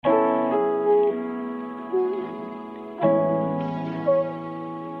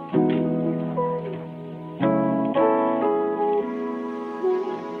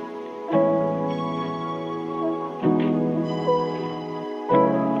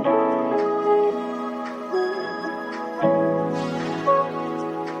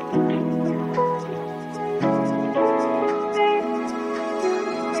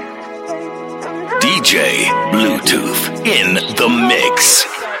Bluetooth in the mix.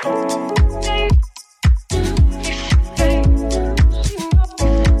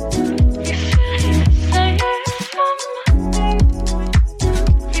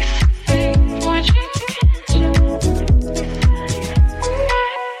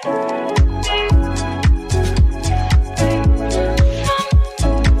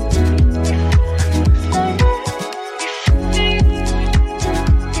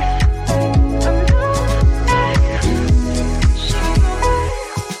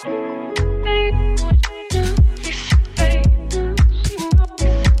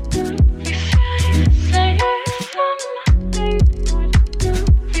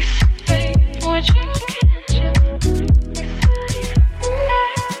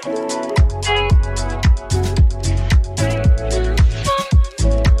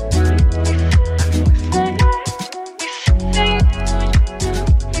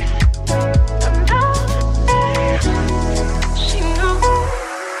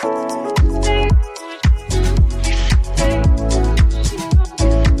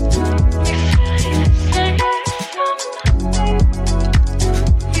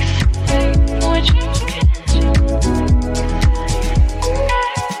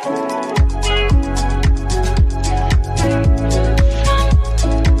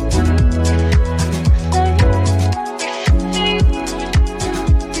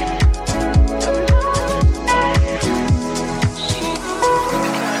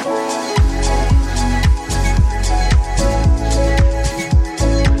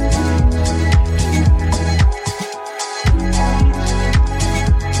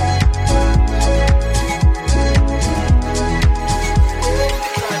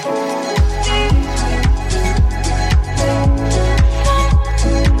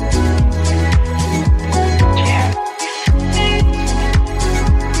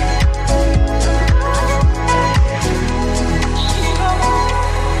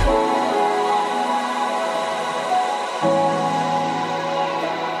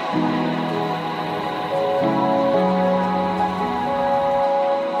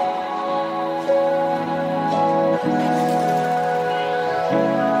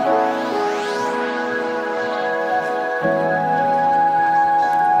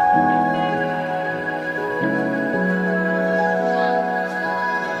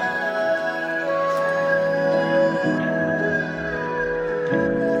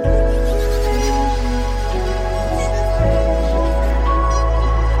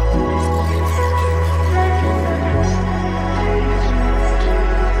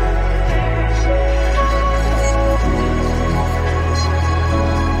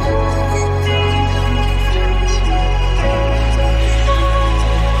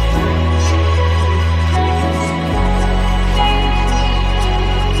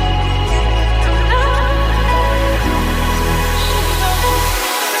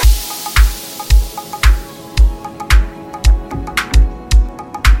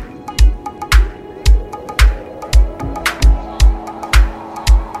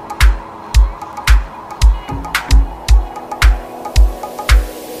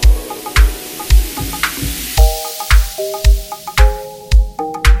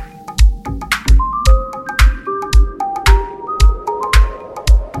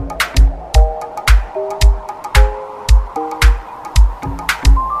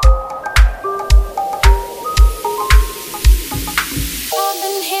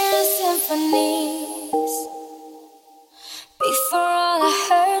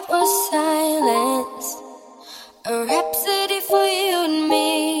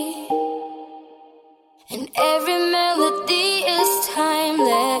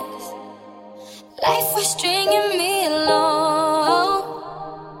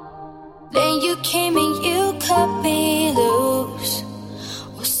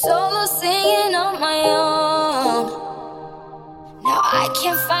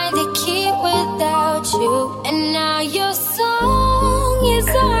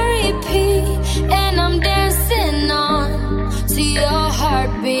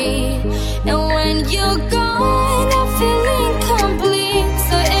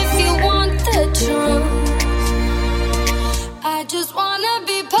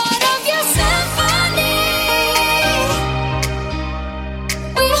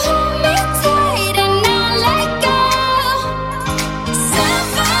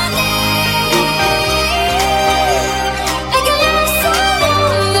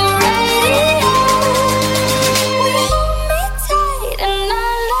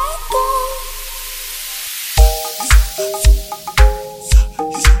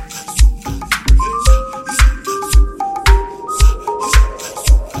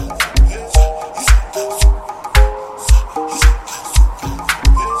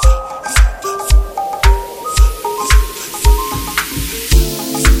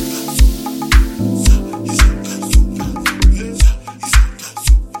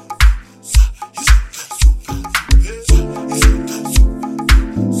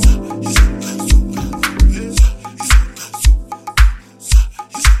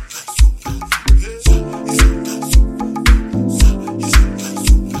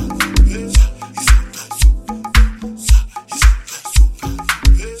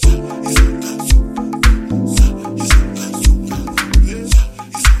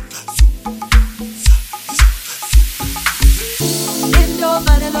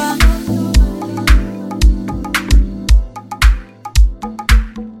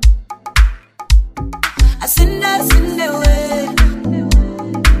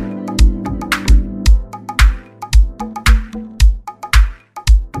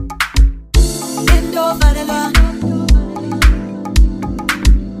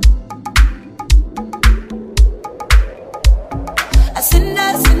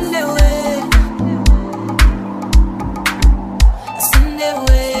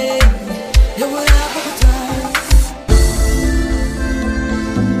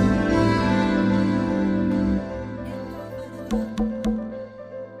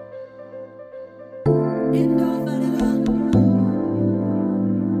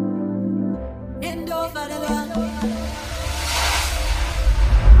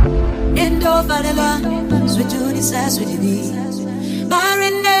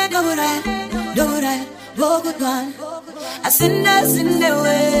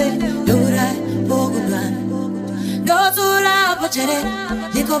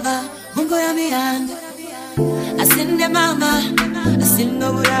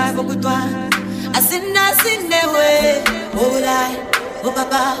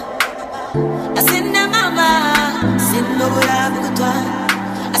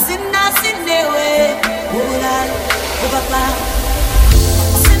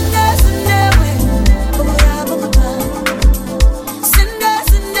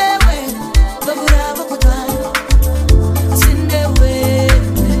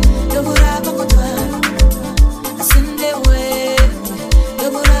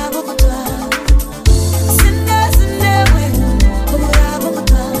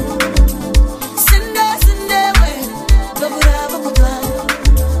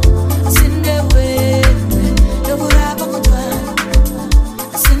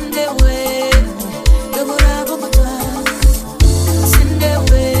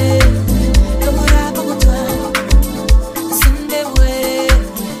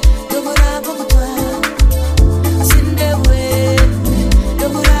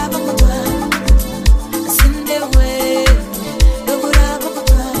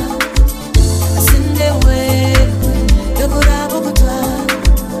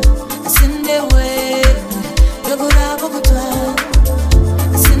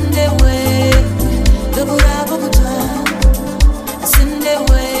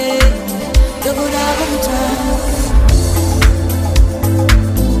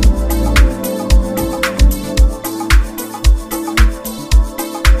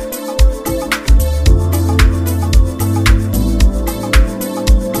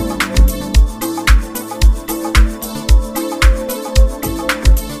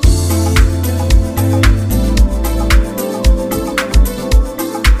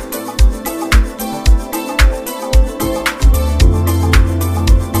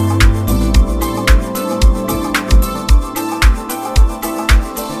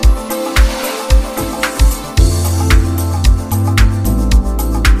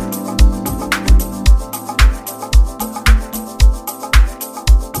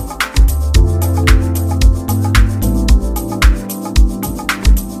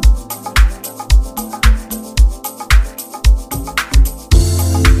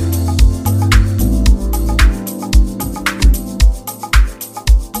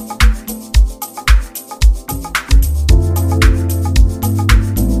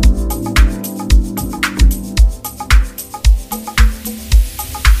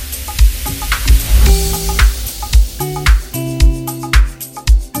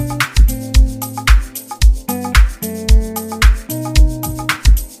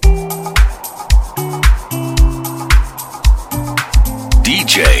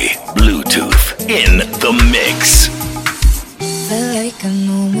 in the mix. Felt like a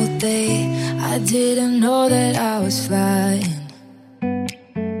normal day. I didn't know that I was flying.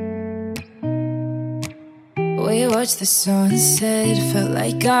 We watched the sunset. Felt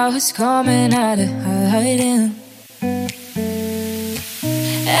like I was coming out of hiding.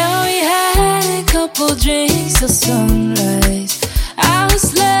 And we had a couple drinks till sunrise. I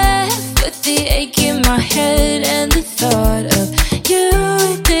was left with the ache in my head and the thought of you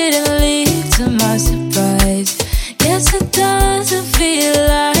didn't leave to my surprise. Guess it doesn't feel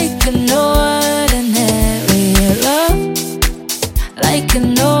like an ordinary love, like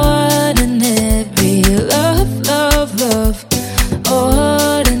an ordinary love, love, love,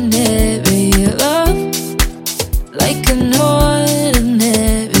 ordinary love, like an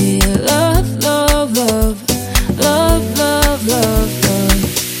ordinary love, love, love, love, love, love, love.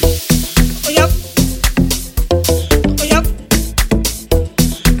 Oh yep. Oh yep.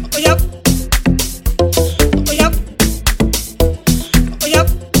 Oh yep. Oh yep. Oh yep.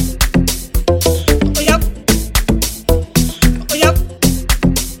 Oh yep. Oh yep.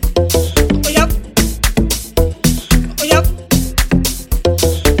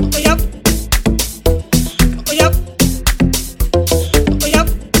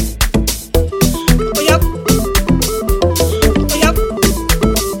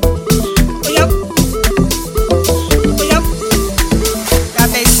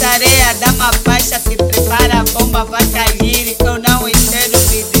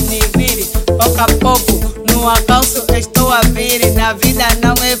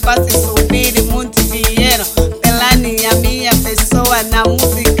 não é fácil subir e muitos vieram. Pelani, a minha pessoa, na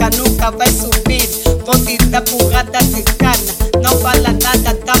música nunca vai subir. Vou te dar porrada de cana, não fala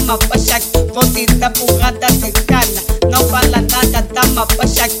nada, tá-me a faixa. Vou te dar porrada de cana, não fala nada, tá-me a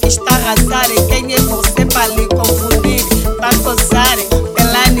faixa. Que está a arrasar, quem é você para lhe confundir? Para gozar,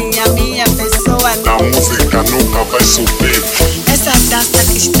 Pelani, a minha pessoa, na música nunca vai subir. essa dança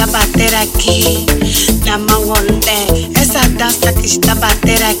que está a bater aqui na Mangolé, essa dança que está a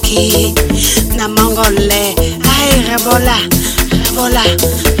bater aqui na Mangolé. Ai, rebola, rebola,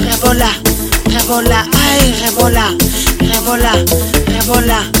 rebola, rebola, ai, rebola, rebola,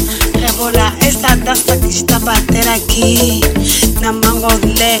 rebola, rebola. Essa dança que está a bater aqui na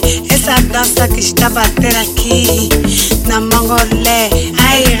Mangolé, essa dança que está a bater aqui na Mangolé.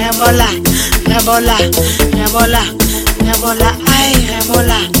 Ai, rebola, rebola, rebola, rebola, ai,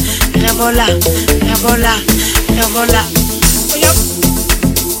 rebola, rebola, rebola, rebola. Oi, up.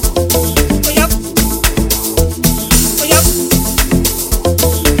 Oi, up. Oi, up.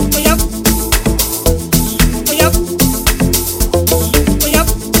 Oi, up. Oi, up. Oi, up.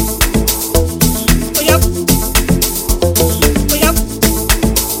 Oi, up. Oi, up. Oi, up.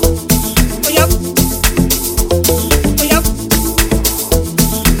 Oi, up. Oi, up.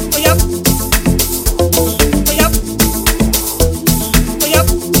 Oi, up. Oi, up. Oi, up.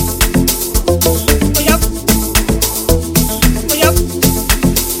 Oi, up.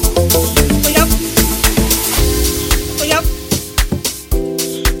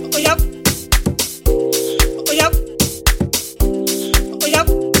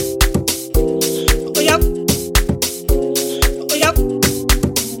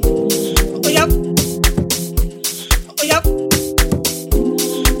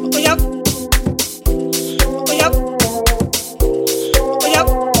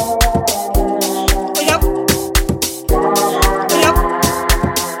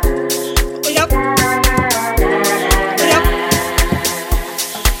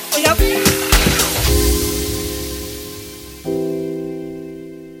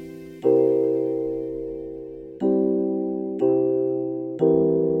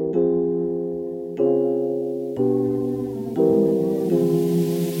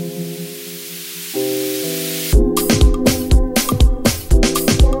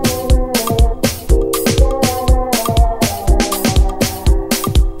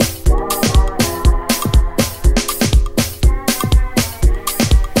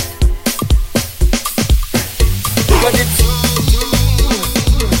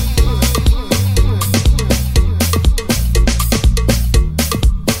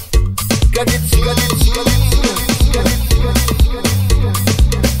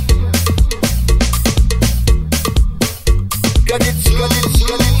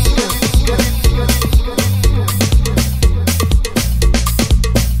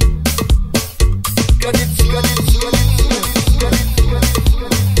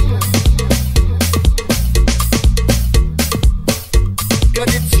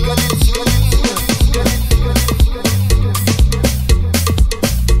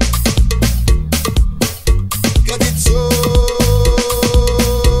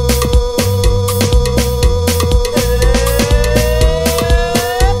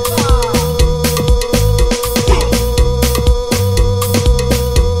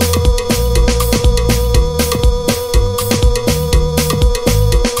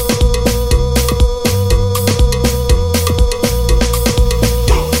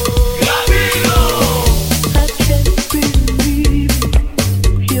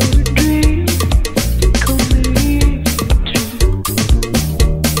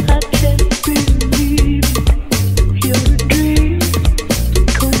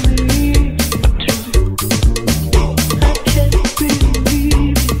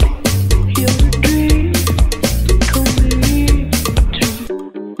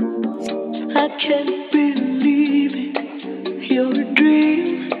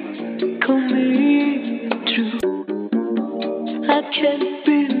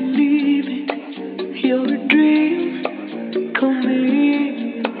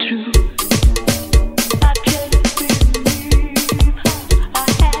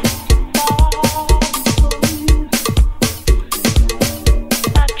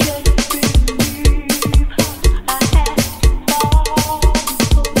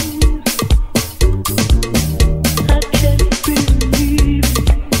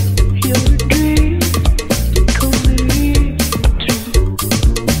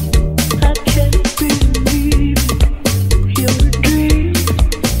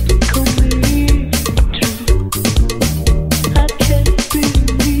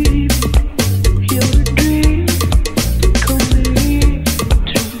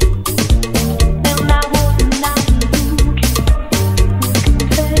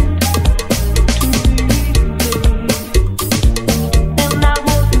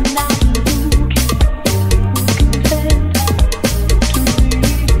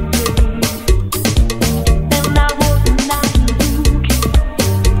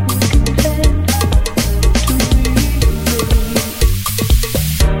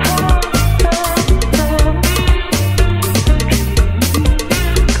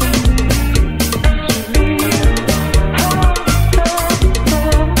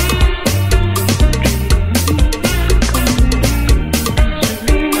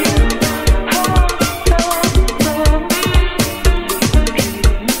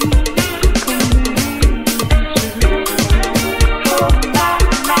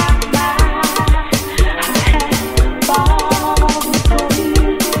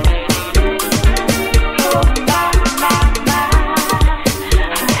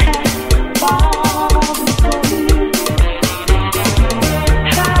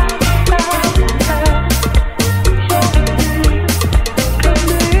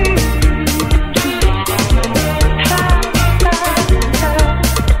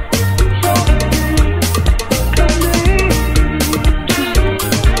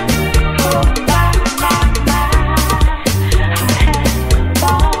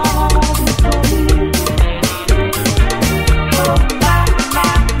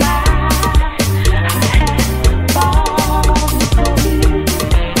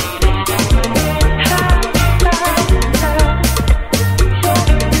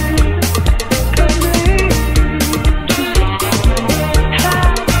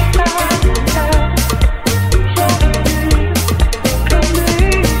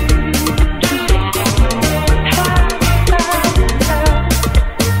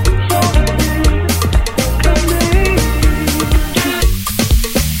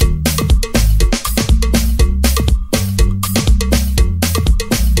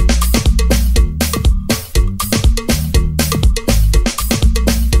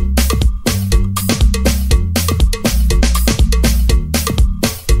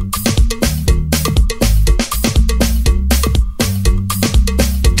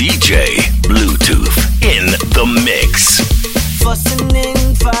 DJ Bluetooth in the mix. Fussing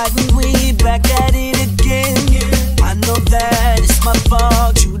and fighting, we back at it again. I know that it's my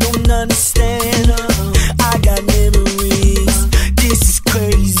fault, you don't understand. I got memories, this is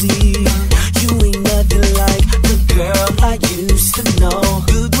crazy. You ain't nothing like the girl I used to know.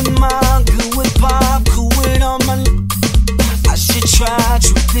 Good with mom, good with pop, cool with all my. I should try,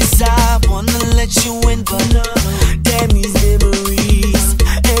 truth is I wanna let you in, but damn these memories,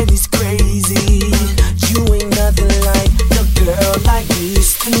 and it's crazy. You ain't nothing like the girl I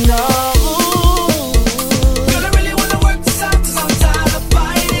used to know. Girl, I really wanna work this out, 'cause I'm tired of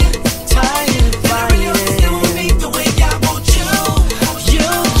fighting. Tired of And I really hope you stay with me the way I want you.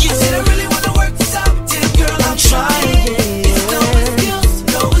 I said I really wanna work this out, damn girl, I'm trying. It's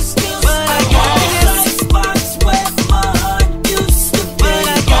no excuse, but I got this box where my heart used to be. But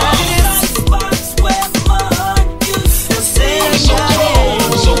I got this box where my heart used to be. I'm so cold,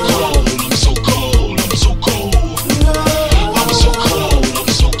 I'm so cold, I'm so cold, I'm so cold. I'm so cold, I'm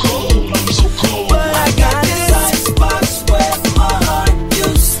so cold, I'm so cold. But I got this icebox where my heart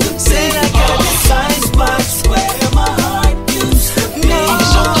used to be. I got this icebox where my heart used to be. I'm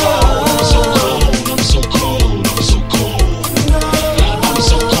so cold, I'm so cold, I'm so cold, I'm so cold. I'm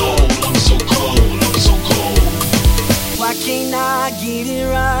so cold, I'm so cold, I'm so cold. Why can't I get it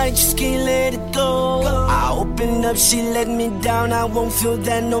right? Just can't let it go. I opened up, she let me down. I won't feel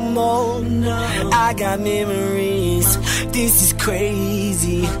that no more. I got memories. This is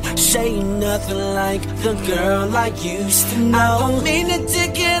crazy. She ain't nothing like the girl I used to know. I don't mean to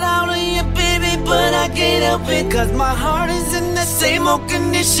take it out on you, baby, but I can't help it. 'Cause my heart is in the same old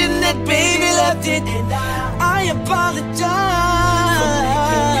condition that baby left it. I apologize.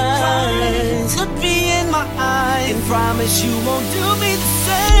 Look me in my eyes and promise you won't do me the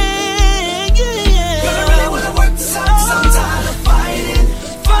same. girl, I really wanna work this out, 'cause I'm tired of fighting.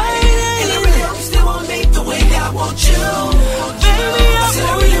 And I really hope you still want me the way I want you. Baby, I said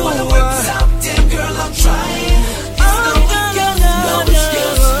I really wanna work this out, damn girl, I'm trying. It's no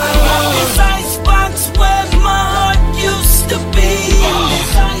excuse, I got this icebox where my heart used to be.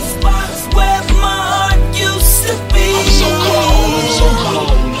 This icebox where my heart used to be. I'm so cold, I'm so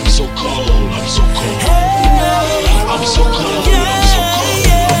cold, I'm so cold, I'm so cold. I'm so cold, I'm so cold,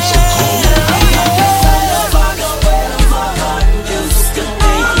 I'm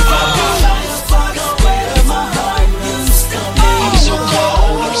so cold. I'm so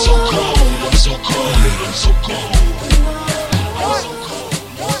cold, I'm so cold, I'm so cold, I'm so cold.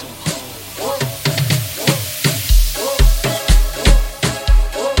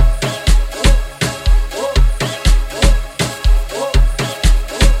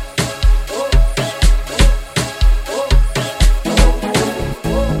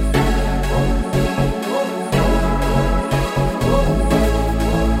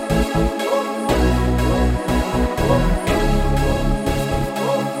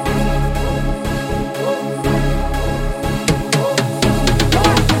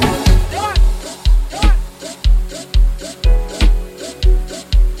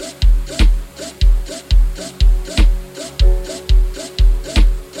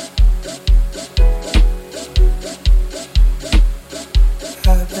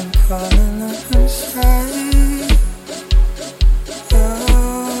 I've been crawling up inside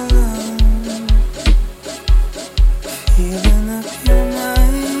alone, feeling up your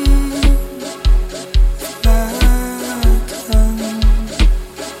mind, bottom.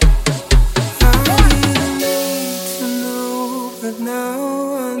 I didn't need to know, but now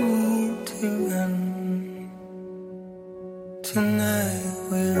I need to run. Tonight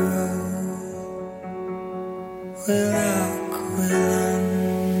we roll, we rock, we run.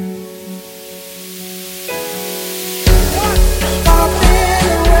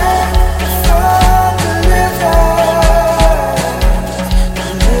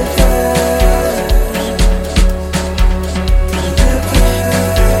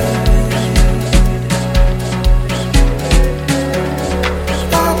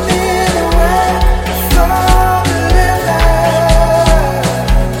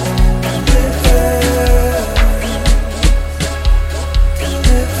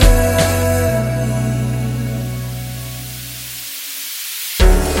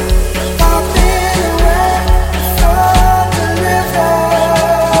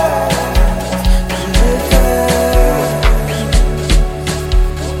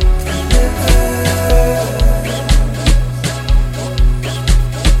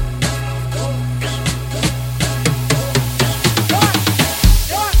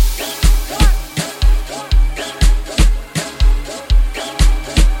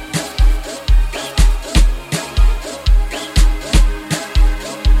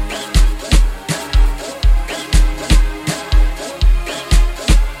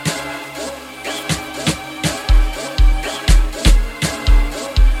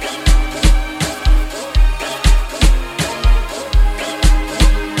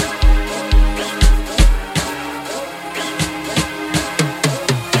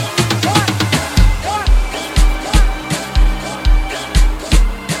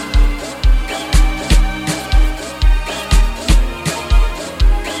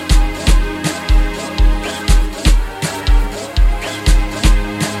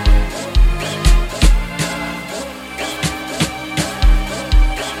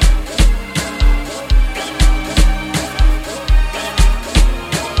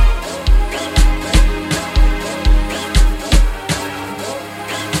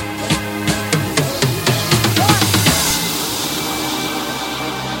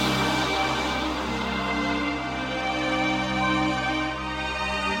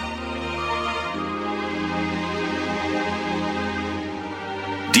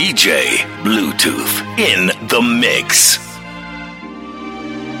 DJ Bluetooth in the mix.